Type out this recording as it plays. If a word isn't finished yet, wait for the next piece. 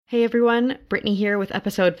Hey everyone, Brittany here with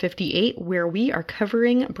episode 58, where we are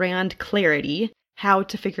covering brand clarity, how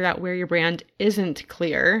to figure out where your brand isn't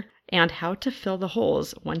clear, and how to fill the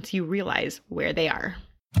holes once you realize where they are.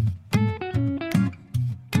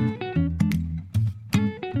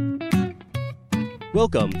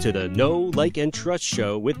 Welcome to the Know, Like, and Trust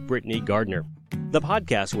Show with Brittany Gardner, the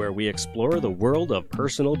podcast where we explore the world of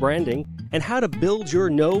personal branding and how to build your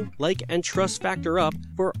know, like, and trust factor up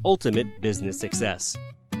for ultimate business success.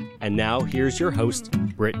 And now, here's your host,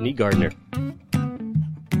 Brittany Gardner.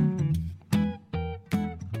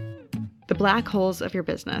 The black holes of your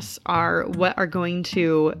business are what are going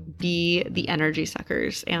to be the energy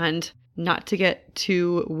suckers. And not to get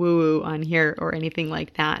too woo-woo on here or anything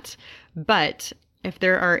like that, but if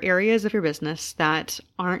there are areas of your business that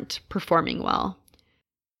aren't performing well,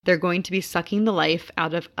 they're going to be sucking the life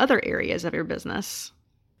out of other areas of your business.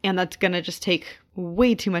 And that's going to just take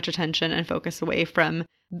way too much attention and focus away from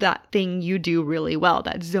that thing you do really well,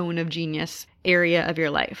 that zone of genius area of your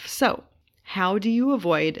life. So how do you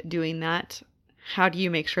avoid doing that? How do you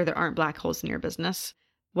make sure there aren't black holes in your business?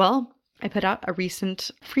 Well, I put out a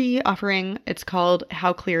recent free offering. It's called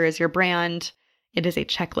How Clear Is Your Brand? It is a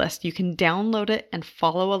checklist. You can download it and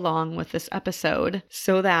follow along with this episode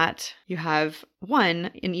so that you have, one,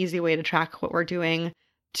 an easy way to track what we're doing,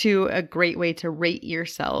 two, a great way to rate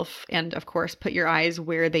yourself, and of course, put your eyes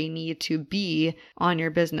where they need to be on your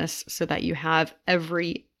business so that you have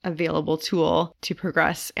every available tool to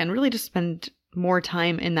progress and really just spend more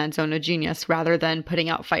time in that zone of genius rather than putting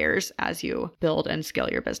out fires as you build and scale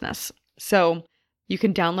your business. So you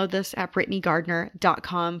can download this at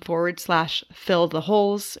brittanyGardner.com/fill the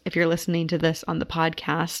holes. If you're listening to this on the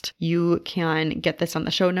podcast, you can get this on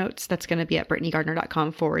the show notes. That's going to be at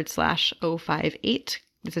brittanyGardner.com/058.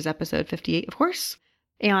 This is episode 58, of course.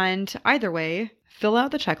 And either way, fill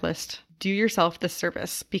out the checklist. Do yourself this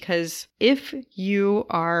service, because if you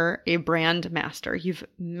are a brand master, you've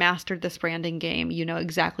mastered this branding game, you know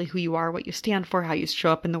exactly who you are, what you stand for, how you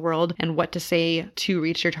show up in the world, and what to say to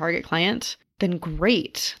reach your target client, then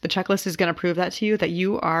great. The checklist is going to prove that to you, that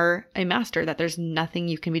you are a master, that there's nothing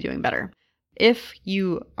you can be doing better. If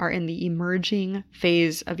you are in the emerging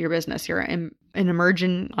phase of your business, you're an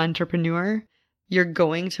emerging entrepreneur, you're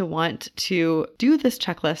going to want to do this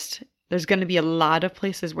checklist. There's going to be a lot of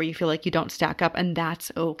places where you feel like you don't stack up, and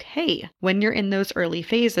that's okay. When you're in those early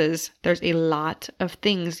phases, there's a lot of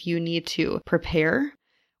things you need to prepare.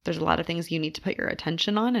 There's a lot of things you need to put your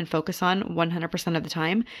attention on and focus on 100% of the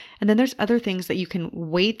time. And then there's other things that you can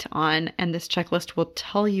wait on, and this checklist will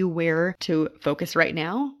tell you where to focus right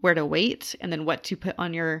now, where to wait, and then what to put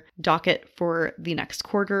on your docket for the next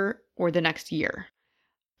quarter or the next year.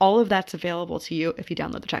 All of that's available to you if you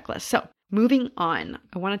download the checklist. So moving on,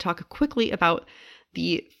 I want to talk quickly about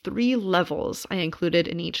the 3 levels I included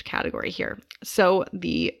in each category here. So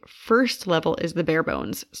the first level is the bare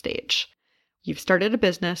bones stage. You've started a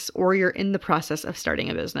business, or you're in the process of starting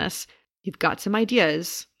a business. You've got some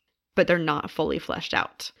ideas, but they're not fully fleshed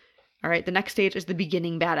out. All right, the next stage is the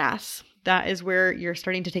beginning badass. That is where you're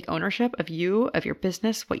starting to take ownership of you, of your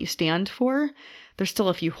business, what you stand for. There's still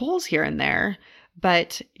a few holes here and there,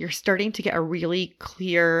 but you're starting to get a really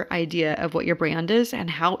clear idea of what your brand is and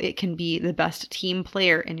how it can be the best team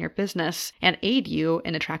player in your business and aid you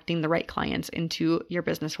in attracting the right clients into your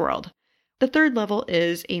business world. The third level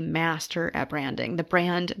is a master at branding. The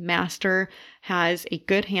brand master has a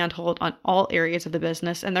good handhold on all areas of the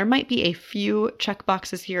business, and there might be a few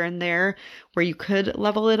checkboxes here and there where you could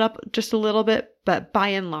level it up just a little bit, but by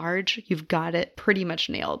and large, you've got it pretty much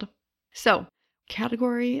nailed. So,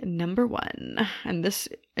 category number 1, and these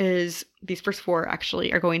first 4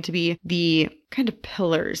 actually are going to be the kind of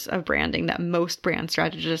pillars of branding that most brand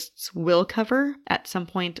strategists will cover at some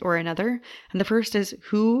point or another. And the first is,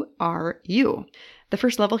 who are you? The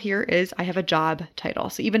first level here is, I have a job title.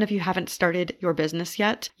 So even if you haven't started your business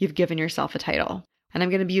yet, you've given yourself a title. And I'm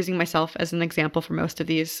going to be using myself as an example for most of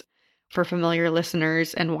these. For familiar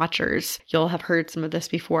listeners and watchers, you'll have heard some of this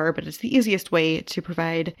before, but it's the easiest way to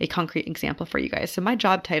provide a concrete example for you guys. So my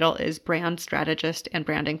job title is brand strategist and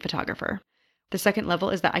branding photographer. The second level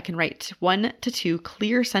is that I can write 1 to 2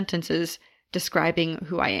 clear sentences describing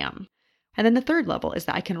who I am. And then the third level is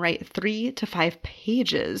that I can write 3 to 5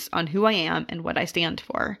 pages on who I am and what I stand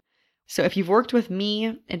for. So if you've worked with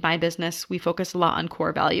me in my business, we focus a lot on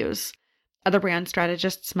core values. Other brand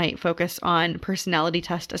strategists might focus on personality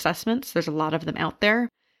test assessments. There's a lot of them out there.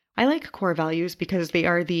 I like core values because they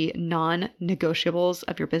are the non-negotiables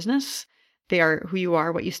of your business. They are who you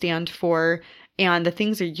are, what you stand for, and the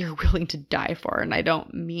things that you're willing to die for. And I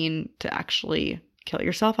don't mean to actually kill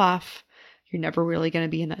yourself off. You're never really going to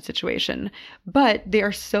be in that situation, but they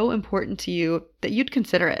are so important to you that you'd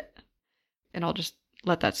consider it. And I'll just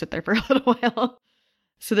let that sit there for a little while.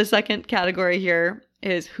 So the second category here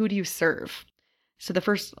is, who do you serve? So the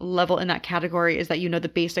first level in that category is that you know the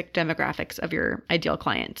basic demographics of your ideal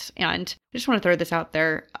client. And I just want to throw this out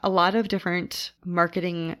there. A lot of different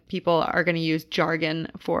marketing people are going to use jargon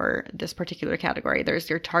for this particular category.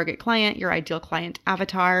 There's your target client, your ideal client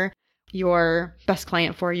avatar, your best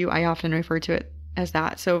client for you. I often refer to it as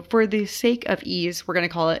that. So for the sake of ease, we're going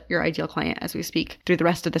to call it your ideal client as we speak through the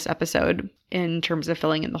rest of this episode in terms of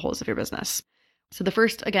filling in the holes of your business. So the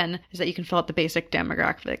first, again, is that you can fill out the basic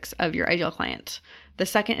demographics of your ideal client. The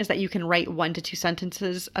second is that you can write 1 to 2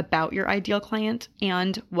 sentences about your ideal client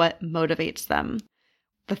and what motivates them.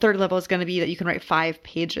 The third level is going to be that you can write 5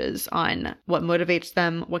 pages on what motivates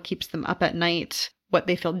them, what keeps them up at night, what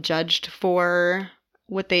they feel judged for,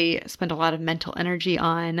 what they spend a lot of mental energy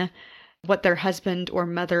on, what their husband or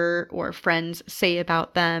mother or friends say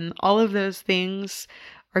about them. All of those things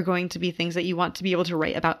are going to be things that you want to be able to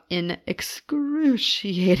write about in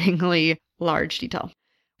excruciatingly large detail.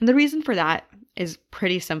 And the reason for that is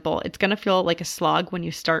pretty simple. It's going to feel like a slog when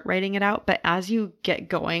you start writing it out, but as you get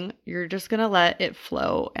going, you're just going to let it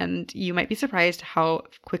flow, and you might be surprised how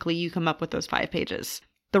quickly you come up with those 5 pages.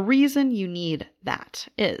 The reason you need that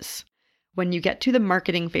is when you get to the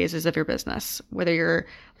marketing phases of your business, whether you're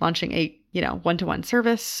launching a, one-to-one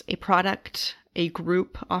service, a product, a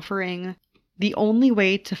group offering, the only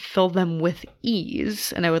way to fill them with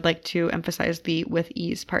ease, and I would like to emphasize the with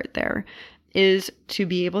ease part there, is to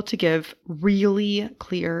be able to give really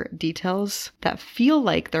clear details that feel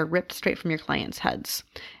like they're ripped straight from your clients' heads.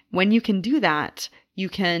 When you can do that, you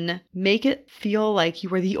can make it feel like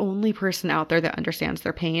you are the only person out there that understands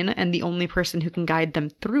their pain and the only person who can guide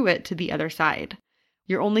them through it to the other side.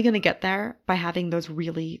 You're only going to get there by having those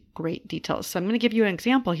really great details. So I'm going to give you an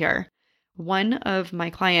example here. One of my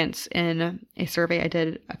clients in a survey I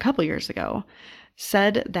did a couple years ago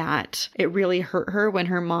said that it really hurt her when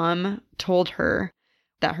her mom told her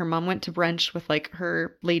that her mom went to brunch with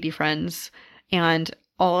her lady friends, and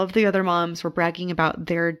all of the other moms were bragging about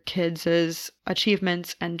their kids'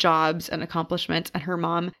 achievements and jobs and accomplishments, and her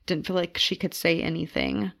mom didn't feel like she could say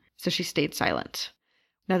anything, so she stayed silent.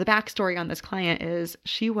 Now, the backstory on this client is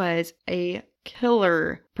she was a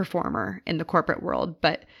killer performer in the corporate world,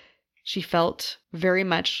 but she felt very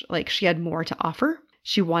much like she had more to offer.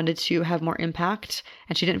 She wanted to have more impact,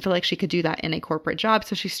 and she didn't feel like she could do that in a corporate job,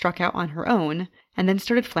 so she struck out on her own and then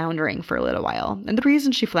started floundering for a little while. And the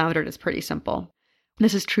reason she floundered is pretty simple.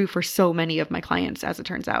 This is true for so many of my clients, as it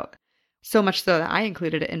turns out. So much so that I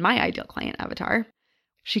included it in my ideal client avatar.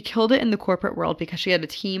 She killed it in the corporate world because she had a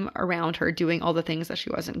team around her doing all the things that she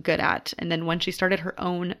wasn't good at. And then when she started her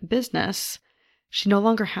own business, she no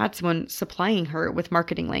longer had someone supplying her with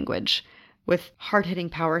marketing language, with hard-hitting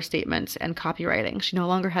power statements and copywriting. She no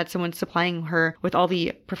longer had someone supplying her with all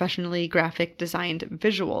the professionally graphic designed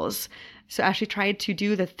visuals. So as she tried to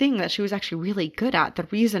do the thing that she was actually really good at, the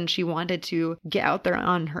reason she wanted to get out there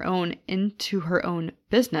on her own into her own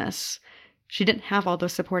business, she didn't have all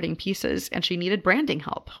those supporting pieces, and she needed branding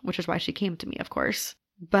help, which is why she came to me, of course.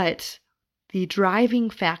 But the driving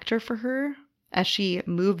factor for her as she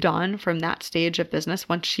moved on from that stage of business,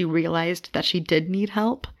 once she realized that she did need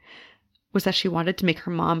help, was that she wanted to make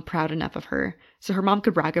her mom proud enough of her so her mom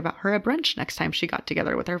could brag about her at brunch next time she got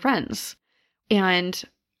together with her friends. And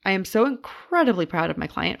I am so incredibly proud of my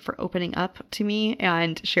client for opening up to me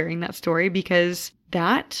and sharing that story, because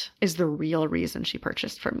that is the real reason she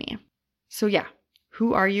purchased from me. So yeah,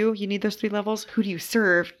 who are you? You need those 3 levels. Who do you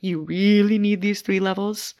serve? You really need these 3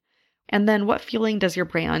 levels. And then what feeling does your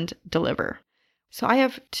brand deliver? So I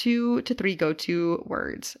have 2 to 3 go-to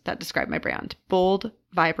words that describe my brand: bold,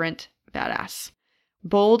 vibrant, badass.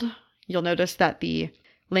 Bold, you'll notice that the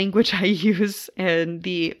language I use and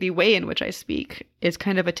the way in which I speak is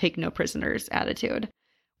kind of a take no prisoners attitude.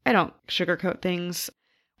 I don't sugarcoat things.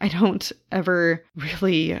 I don't ever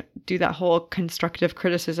really do that whole constructive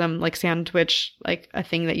criticism, sandwich, a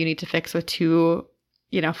thing that you need to fix with 2,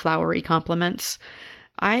 flowery compliments.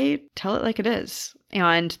 I tell it like it is.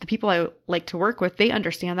 And the people I like to work with, they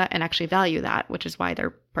understand that and actually value that, which is why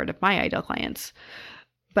they're part of my ideal clients.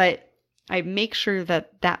 But I make sure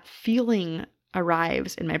that that feeling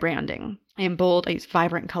arrives in my branding. I am bold. I use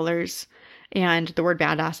vibrant colors. And the word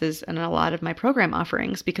badass is in a lot of my program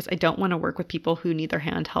offerings because I don't want to work with people who need their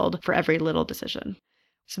hand held for every little decision.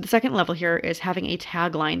 So the second level here is having a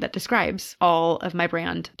tagline that describes all of my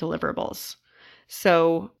brand deliverables.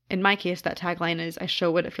 So in my case, that tagline is, I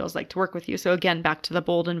show what it feels like to work with you. So again, back to the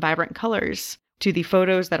bold and vibrant colors, to the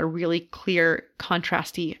photos that are really clear,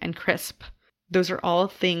 contrasty, and crisp. Those are all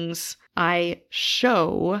things I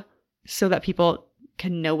show so that people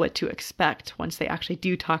can know what to expect once they actually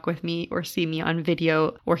do talk with me or see me on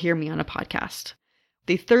video or hear me on a podcast.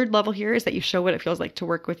 The third level here is that you show what it feels like to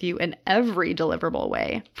work with you in every deliverable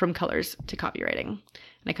way, from colors to copywriting. And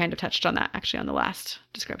I kind of touched on that actually on the last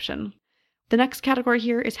description. The next category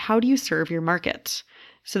here is how do you serve your market?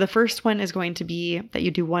 So the first one is going to be that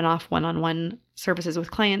you do one-off, one-on-one services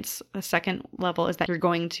with clients. The second level is that you're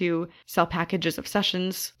going to sell packages of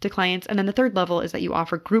sessions to clients. And then the third level is that you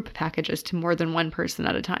offer group packages to more than one person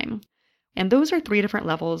at a time. And those are 3 different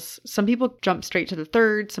levels. Some people jump straight to the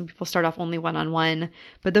third. Some people start off only one-on-one.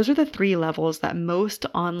 But those are the 3 levels that most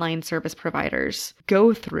online service providers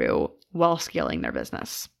go through while scaling their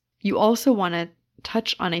business. You also want to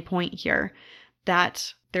touch on a point here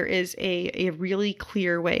that there is a really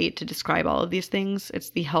clear way to describe all of these things.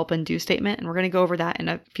 It's the help and do statement, and we're going to go over that in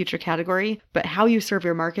a future category, but how you serve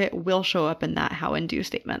your market will show up in that how and do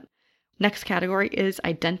statement. Next category is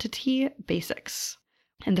identity basics.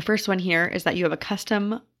 And the first one here is that you have a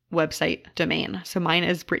custom website domain. So mine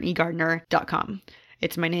is BrittanyGardner.com.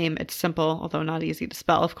 It's my name. It's simple, although not easy to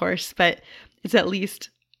spell, of course, but it's at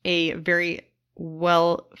least a very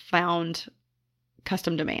well-found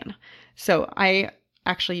custom domain. So I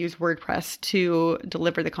actually use WordPress to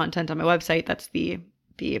deliver the content on my website. That's the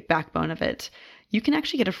backbone of it. You can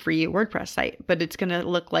actually get a free WordPress site, but it's going to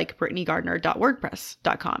look like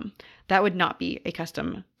BrittanyGardner.wordpress.com. That would not be a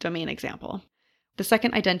custom domain example. The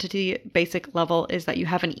second identity basic level is that you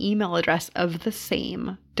have an email address of the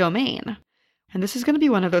same domain. And this is going to be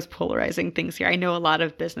one of those polarizing things here. I know a lot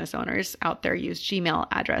of business owners out there use Gmail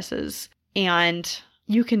addresses, and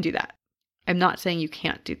you can do that. I'm not saying you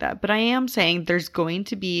can't do that, but I am saying there's going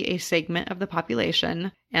to be a segment of the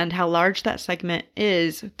population, and how large that segment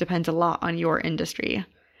is depends a lot on your industry.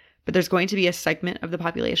 But there's going to be a segment of the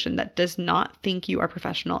population that does not think you are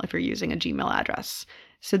professional if you're using a Gmail address.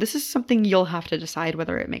 So this is something you'll have to decide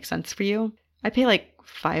whether it makes sense for you. I pay like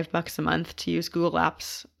 $5 a month to use Google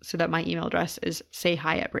Apps so that my email address is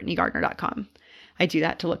sayhi@BrittanyGardner.com. I do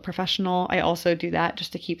that to look professional. I also do that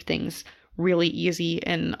just to keep things really easy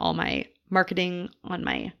in all my marketing, on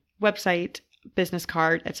my website, business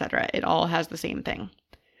card, etc. It all has the same thing.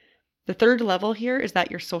 The third level here is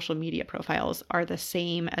that your social media profiles are the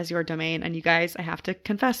same as your domain. And you guys, I have to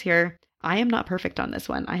confess here, I am not perfect on this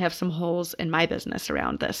one. I have some holes in my business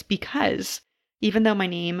around this because even though my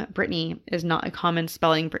name, Brittany, is not a common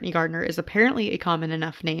spelling, Brittany Gardner is apparently a common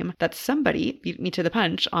enough name that somebody beat me to the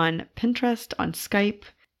punch on Pinterest, on Skype,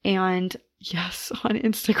 and yes, on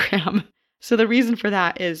Instagram. So the reason for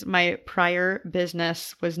that is my prior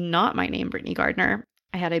business was not my name, Brittany Gardner.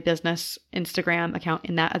 I had a business Instagram account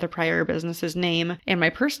in that other prior business's name, and my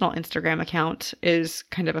personal Instagram account is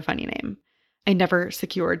kind of a funny name. I never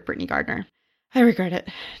secured Brittany Gardner. I regret it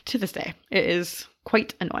to this day. It is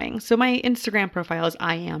quite annoying. So my Instagram profile is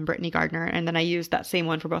I am Brittany Gardner, and then I use that same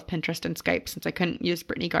one for both Pinterest and Skype since I couldn't use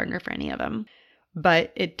Brittany Gardner for any of them.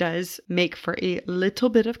 But it does make for a little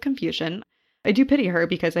bit of confusion. I do pity her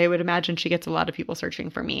because I would imagine she gets a lot of people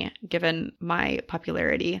searching for me, given my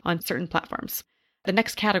popularity on certain platforms. The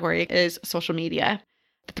next category is social media.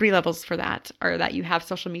 The 3 levels for that are that you have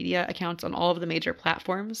social media accounts on all of the major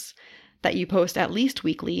platforms, that you post at least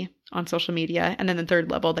weekly on social media, and then the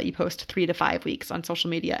third level that you post 3 to 5 weeks on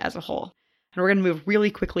social media as a whole. And we're going to move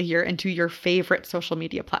really quickly here into your favorite social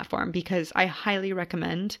media platform because I highly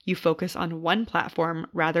recommend you focus on one platform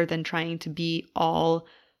rather than trying to be all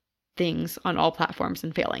things on all platforms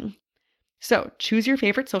and failing. So choose your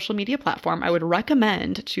favorite social media platform. I would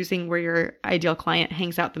recommend choosing where your ideal client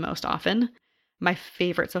hangs out the most often. My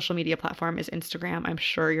favorite social media platform is Instagram. I'm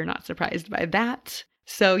sure you're not surprised by that.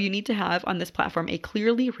 So you need to have on this platform a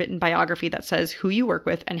clearly written biography that says who you work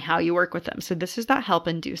with and how you work with them. So this is that help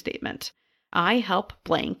and do statement. I help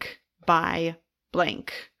blank by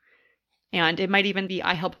blank. And it might even be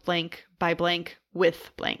I help blank by blank with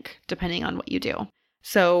blank, depending on what you do.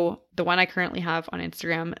 So the one I currently have on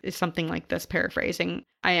Instagram is something like this, paraphrasing.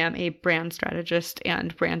 I am a brand strategist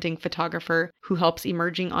and branding photographer who helps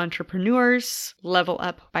emerging entrepreneurs level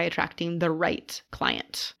up by attracting the right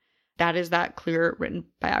client. That is that clear written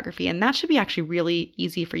biography. And that should be actually really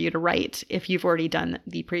easy for you to write if you've already done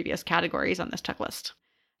the previous categories on this checklist.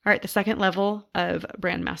 All right, the second level of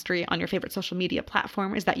brand mastery on your favorite social media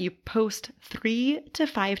platform is that you post 3 to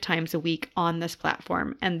 5 times a week on this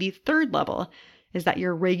platform. And the third level is that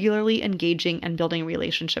you're regularly engaging and building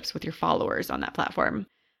relationships with your followers on that platform.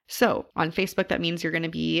 So on Facebook, that means you're going to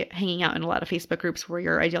be hanging out in a lot of Facebook groups where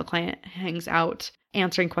your ideal client hangs out,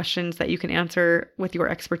 answering questions that you can answer with your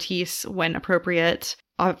expertise when appropriate,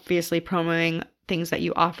 obviously promoting things that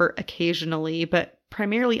you offer occasionally, but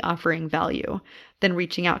primarily offering value, then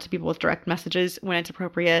reaching out to people with direct messages when it's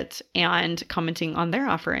appropriate and commenting on their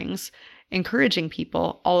offerings, encouraging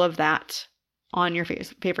people, all of that on your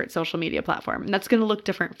favorite social media platform. And that's going to look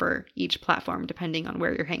different for each platform depending on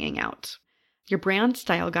where you're hanging out. Your brand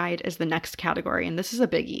style guide is the next category, and this is a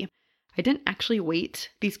biggie. I didn't actually weight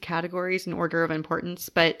these categories in order of importance,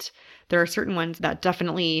 but there are certain ones that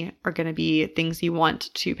definitely are going to be things you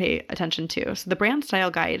want to pay attention to. So the brand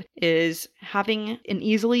style guide is having an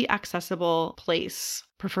easily accessible place,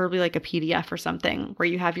 preferably like a PDF or something, where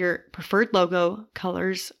you have your preferred logo,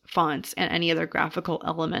 colors, fonts, and any other graphical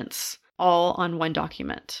elements all on one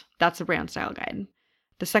document. That's a brand style guide.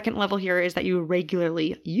 The second level here is that you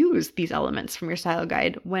regularly use these elements from your style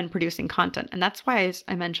guide when producing content. And that's why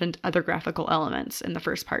I mentioned other graphical elements in the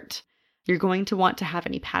first part. You're going to want to have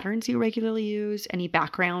any patterns you regularly use, any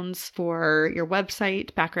backgrounds for your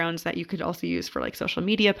website, backgrounds that you could also use for like social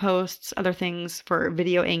media posts, other things for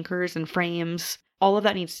video anchors and frames. All of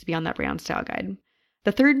that needs to be on that brand style guide.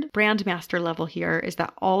 The third brand master level here is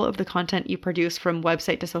that all of the content you produce from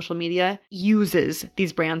website to social media uses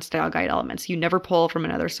these brand style guide elements. You never pull from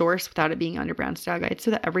another source without it being on your brand style guide so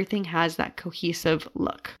that everything has that cohesive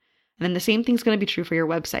look. And then the same thing's going to be true for your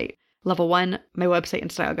website. Level 1, my website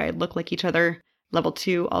and style guide look like each other. Level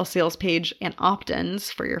 2, all sales page and opt-ins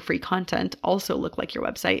for your free content also look like your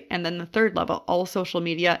website. And then the third level, all social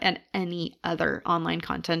media and any other online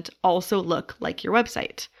content also look like your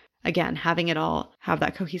website. Again, having it all have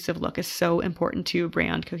that cohesive look is so important to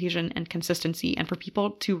brand cohesion and consistency and for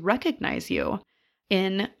people to recognize you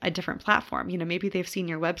in a different platform. You know, maybe they've seen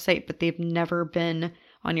your website, but they've never been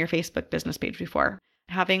on your Facebook business page before.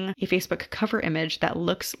 Having a Facebook cover image that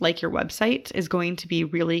looks like your website is going to be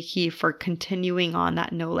really key for continuing on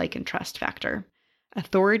that know, like, and trust factor.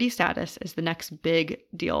 Authority status is the next big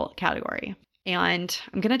deal category. And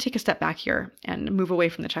I'm going to take a step back here and move away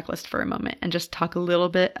from the checklist for a moment and just talk a little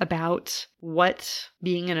bit about what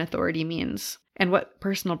being an authority means and what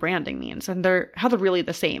personal branding means. And how they're really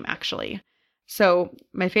the same, actually. So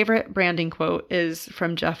my favorite branding quote is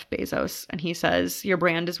from Jeff Bezos, and he says, "Your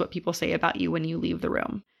brand is what people say about you when you leave the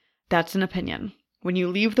room." That's an opinion. When you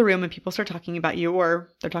leave the room and people start talking about you, or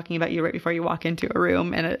they're talking about you right before you walk into a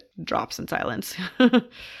room and it drops in silence.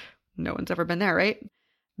 No one's ever been there, right?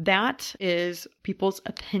 That is people's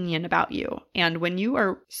opinion about you. And when you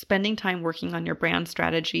are spending time working on your brand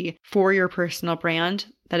strategy for your personal brand,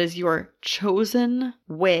 that is your chosen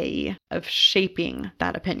way of shaping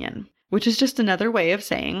that opinion, which is just another way of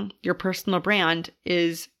saying your personal brand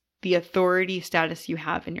is the authority status you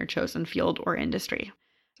have in your chosen field or industry.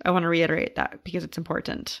 I want to reiterate that because it's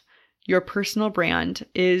important. Your personal brand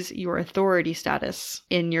is your authority status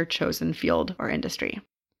in your chosen field or industry.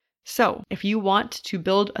 So if you want to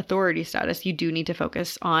build authority status, you do need to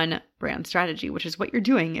focus on brand strategy, which is what you're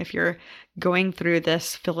doing if you're going through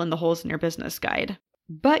this fill in the holes in your business guide.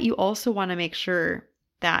 But you also want to make sure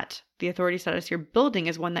that the authority status you're building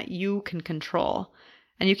is one that you can control.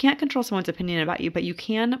 And you can't control someone's opinion about you, but you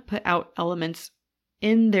can put out elements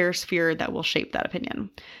in their sphere that will shape that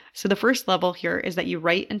opinion. So the first level here is that you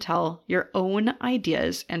write and tell your own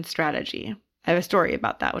ideas and strategy. I have a story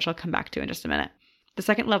about that, which I'll come back to in just a minute. The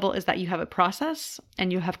second level is that you have a process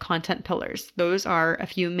and you have content pillars. Those are a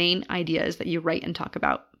few main ideas that you write and talk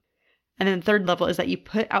about. And then the third level is that you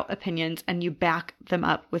put out opinions and you back them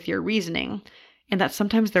up with your reasoning, and that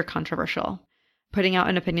sometimes they're controversial. Putting out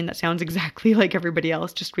an opinion that sounds exactly like everybody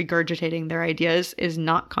else, just regurgitating their ideas, is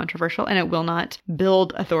not controversial, and it will not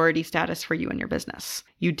build authority status for you in your business.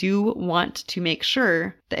 You do want to make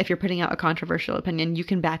sure that if you're putting out a controversial opinion, you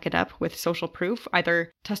can back it up with social proof,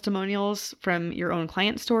 either testimonials from your own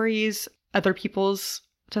client stories, other people's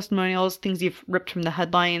testimonials, things you've ripped from the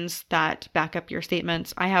headlines that back up your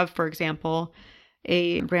statements. I have, for example,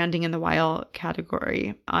 a branding in the wild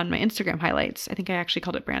category on my Instagram highlights. I think I actually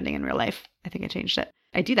called it branding in real life. I think I changed it.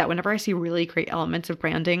 I do that whenever I see really great elements of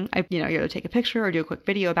branding. I either take a picture or do a quick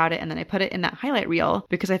video about it, and then I put it in that highlight reel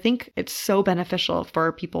because I think it's so beneficial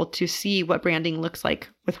for people to see what branding looks like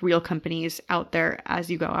with real companies out there as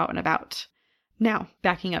you go out and about. Now,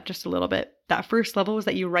 backing up just a little bit, that first level is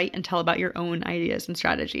that you write and tell about your own ideas and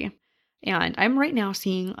strategy. And I'm right now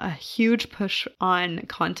seeing a huge push on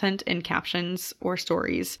content and captions or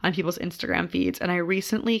stories on people's Instagram feeds. And I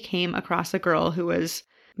recently came across a girl who was,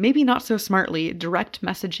 maybe not so smartly, direct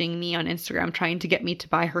messaging me on Instagram trying to get me to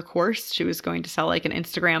buy her course. She was going to sell like an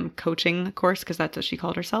Instagram coaching course because that's what she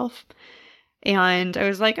called herself. And I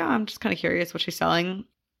was like, oh, I'm just kind of curious what she's selling.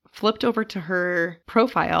 Flipped over to her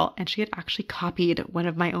profile and she had actually copied one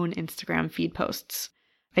of my own Instagram feed posts.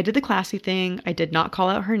 I did the classy thing. I did not call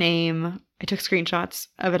out her name. I took screenshots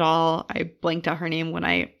of it all. I blanked out her name when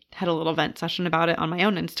I had a little vent session about it on my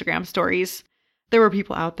own Instagram stories. There were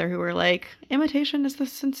people out there who were like, imitation is the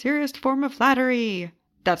sincerest form of flattery.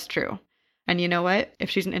 That's true. And you know what? If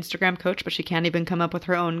she's an Instagram coach, but she can't even come up with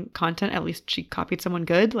her own content, at least she copied someone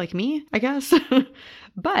good like me, I guess.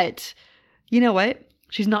 But you know what?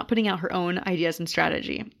 She's not putting out her own ideas and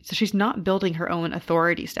strategy. So she's not building her own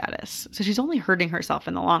authority status. So she's only hurting herself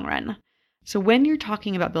in the long run. So when you're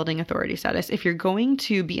talking about building authority status, if you're going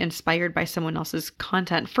to be inspired by someone else's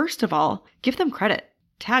content, first of all, give them credit,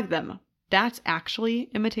 tag them. That's actually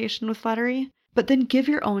imitation with flattery, but then give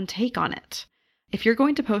your own take on it. If you're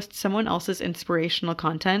going to post someone else's inspirational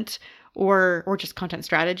content or just content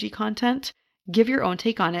strategy content, give your own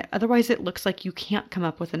take on it. Otherwise, it looks like you can't come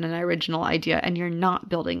up with an original idea and you're not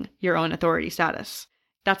building your own authority status.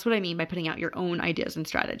 That's what I mean by putting out your own ideas and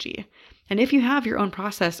strategy. And if you have your own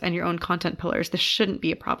process and your own content pillars, this shouldn't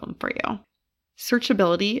be a problem for you.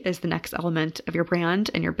 Searchability is the next element of your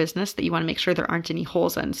brand and your business that you want to make sure there aren't any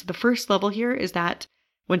holes in. So the first level here is that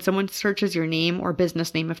when someone searches your name or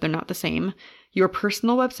business name, if they're not the same, your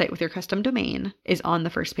personal website with your custom domain is on the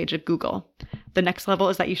first page of Google. The next level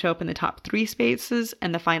is that you show up in the top 3 spaces,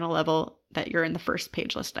 and the final level that you're in the first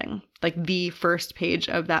page listing, like the first page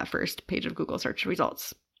of that first page of Google search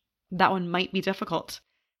results. That one might be difficult.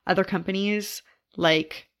 Other companies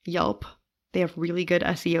like Yelp, they have really good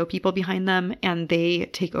SEO people behind them, and they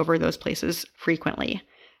take over those places frequently.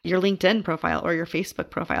 Your LinkedIn profile or your Facebook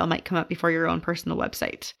profile might come up before your own personal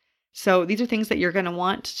website. So these are things that you're going to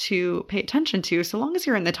want to pay attention to. So long as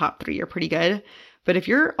you're in the top 3, you're pretty good. But if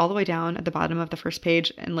you're all the way down at the bottom of the first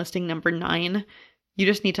page and listing number 9, you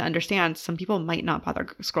just need to understand some people might not bother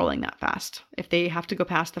scrolling that fast. If they have to go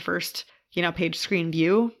past the first, page screen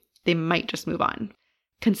view, they might just move on.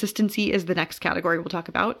 Consistency is the next category we'll talk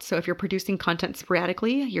about. So if you're producing content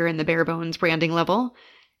sporadically, you're in the bare bones branding level.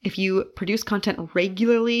 If you produce content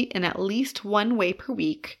regularly in at least one way per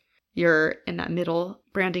week, you're in that middle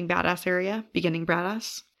branding badass area, beginning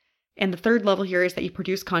badass. And the third level here is that you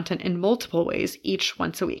produce content in multiple ways, each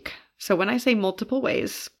once a week. So when I say multiple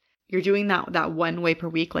ways, you're doing that one way per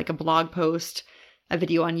week, like a blog post, a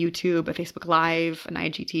video on YouTube, a Facebook Live, an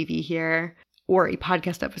IGTV here, or a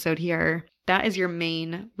podcast episode here. That is your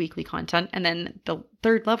main weekly content. And then the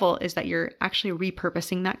third level is that you're actually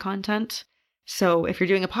repurposing that content. So if you're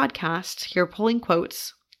doing a podcast, you're pulling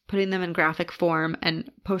quotes, putting them in graphic form, and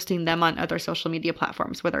posting them on other social media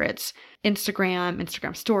platforms, whether it's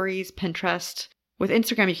Instagram stories, Pinterest. With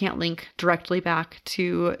Instagram, you can't link directly back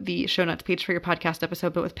to the show notes page for your podcast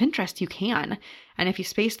episode, but with Pinterest, you can. And if you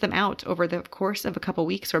space them out over the course of a couple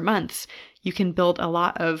weeks or months, you can build a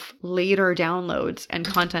lot of later downloads and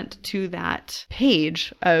content to that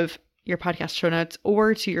page of your podcast show notes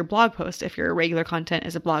or to your blog post if your regular content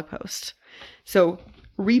is a blog post. So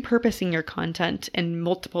repurposing your content in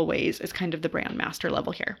multiple ways is kind of the brand master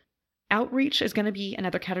level here. Outreach is going to be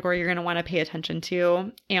another category you're going to want to pay attention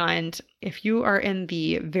to. And if you are in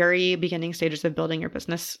the very beginning stages of building your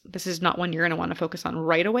business, this is not one you're going to want to focus on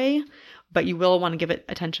right away, but you will want to give it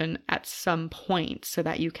attention at some point so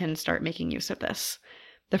that you can start making use of this.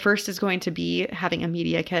 The first is going to be having a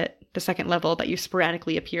media kit. The second level, that you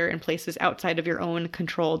sporadically appear in places outside of your own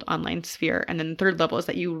controlled online sphere. And then the third level is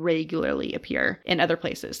that you regularly appear in other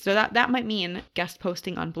places. So that might mean guest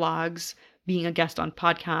posting on blogs, being a guest on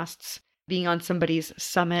podcasts, being on somebody's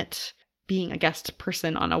summit, being a guest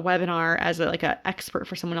person on a webinar as an expert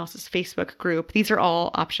for someone else's Facebook group. These are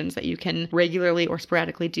all options that you can regularly or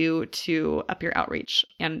sporadically do to up your outreach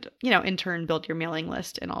and, in turn, build your mailing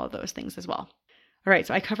list and all of those things as well. All right,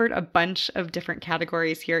 so I covered a bunch of different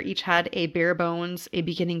categories here. Each had a bare bones, a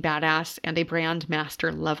beginning badass, and a brand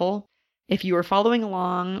master level. If you were following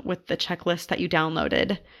along with the checklist that you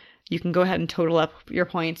downloaded, you can go ahead and total up your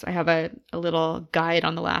points. I have a little guide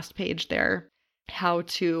on the last page there, how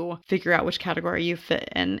to figure out which category you fit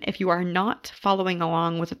in. If you are not following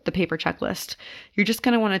along with the paper checklist, you're just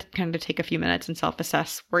going to want to kind of take a few minutes and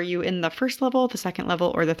self-assess. Were you in the first level, the second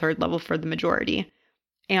level, or the third level for the majority?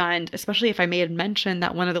 And especially if I made mention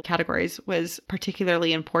that one of the categories was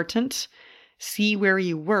particularly important, see where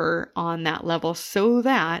you were on that level so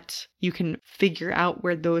that you can figure out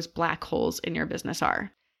where those black holes in your business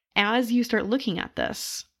are. As you start looking at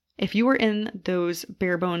this, if you were in those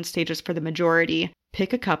bare bones stages for the majority,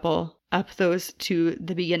 pick a couple, up those to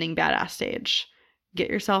the beginning badass stage. Get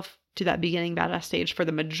yourself to that beginning badass stage for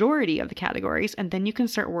the majority of the categories, and then you can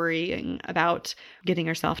start worrying about getting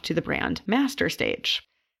yourself to the brand master stage.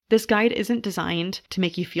 This guide isn't designed to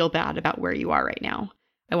make you feel bad about where you are right now.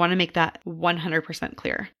 I want to make that 100%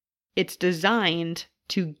 clear. It's designed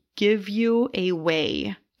to give you a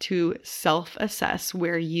way to self-assess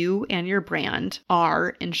where you and your brand are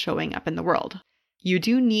in showing up in the world. You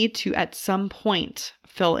do need to, at some point,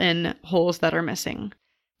 fill in holes that are missing.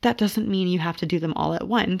 That doesn't mean you have to do them all at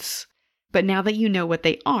once. But now that you know what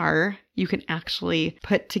they are, you can actually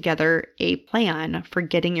put together a plan for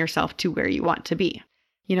getting yourself to where you want to be.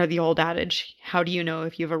 You know, the old adage, how do you know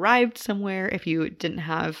if you've arrived somewhere if you didn't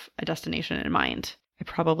have a destination in mind? I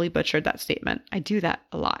probably butchered that statement. I do that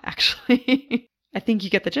a lot, actually. I think you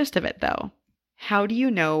get the gist of it, though. How do you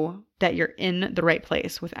know that you're in the right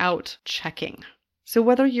place without checking? So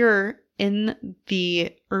whether you're in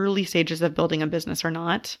the early stages of building a business or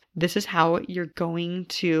not, this is how you're going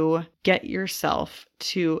to get yourself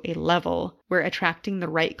to a level where attracting the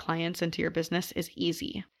right clients into your business is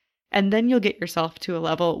easy. And then you'll get yourself to a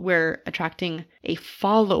level where attracting a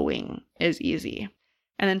following is easy.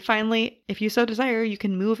 And then finally, if you so desire, you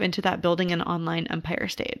can move into that building an online empire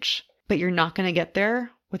stage. But you're not going to get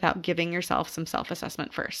there without giving yourself some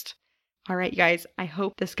self-assessment first. All right, you guys, I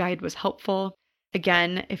hope this guide was helpful.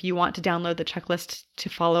 Again, if you want to download the checklist to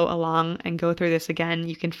follow along and go through this again,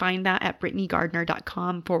 you can find that at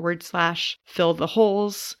BrittanyGardner.com/fill the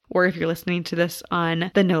holes. Or if you're listening to this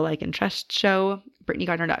on the Know, Like, and Trust show,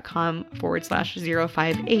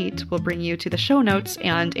 BrittanyGardner.com/058 will bring you to the show notes,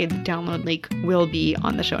 and a download link will be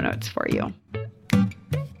on the show notes for you.